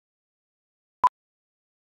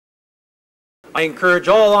I encourage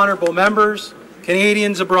all honourable members,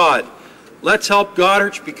 Canadians abroad, let's help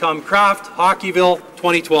Goderich become Craft Hockeyville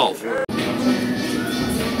 2012.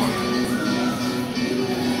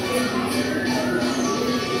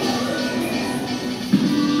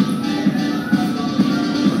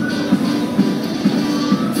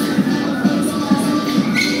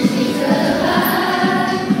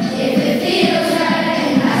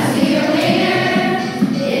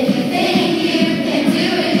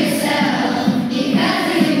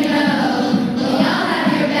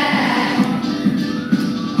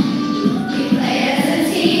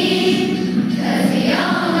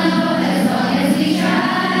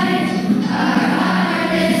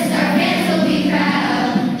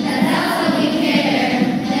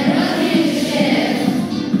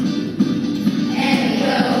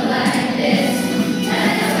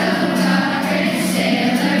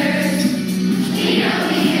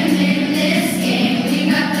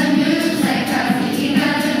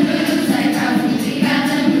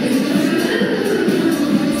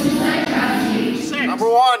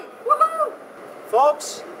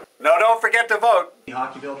 Folks, no, don't forget to vote.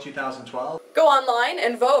 Hockeyville 2012. Go online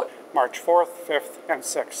and vote. March 4th, 5th, and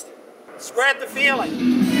 6th. Spread the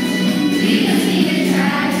feeling.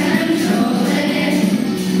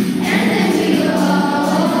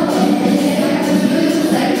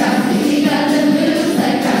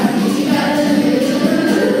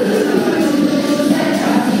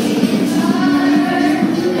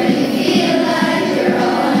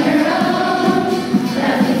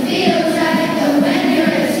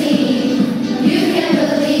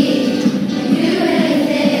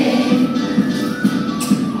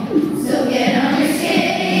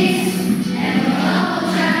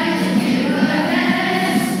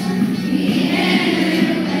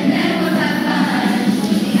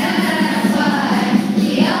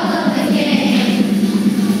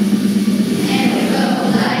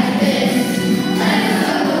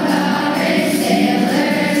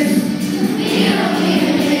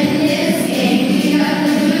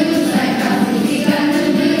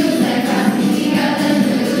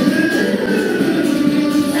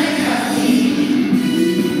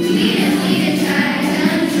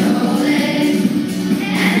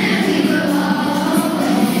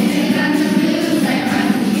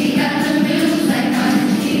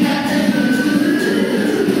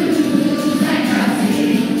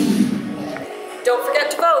 Don't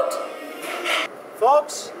forget to vote.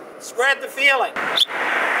 Folks, spread the feeling.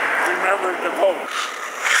 Remember to vote.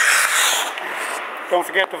 Don't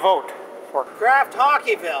forget to vote for Craft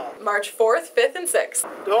Hockeyville. March 4th, 5th, and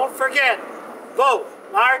 6th. Don't forget, vote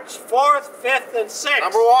March 4th, 5th, and 6th.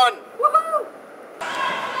 Number 1. Woohoo!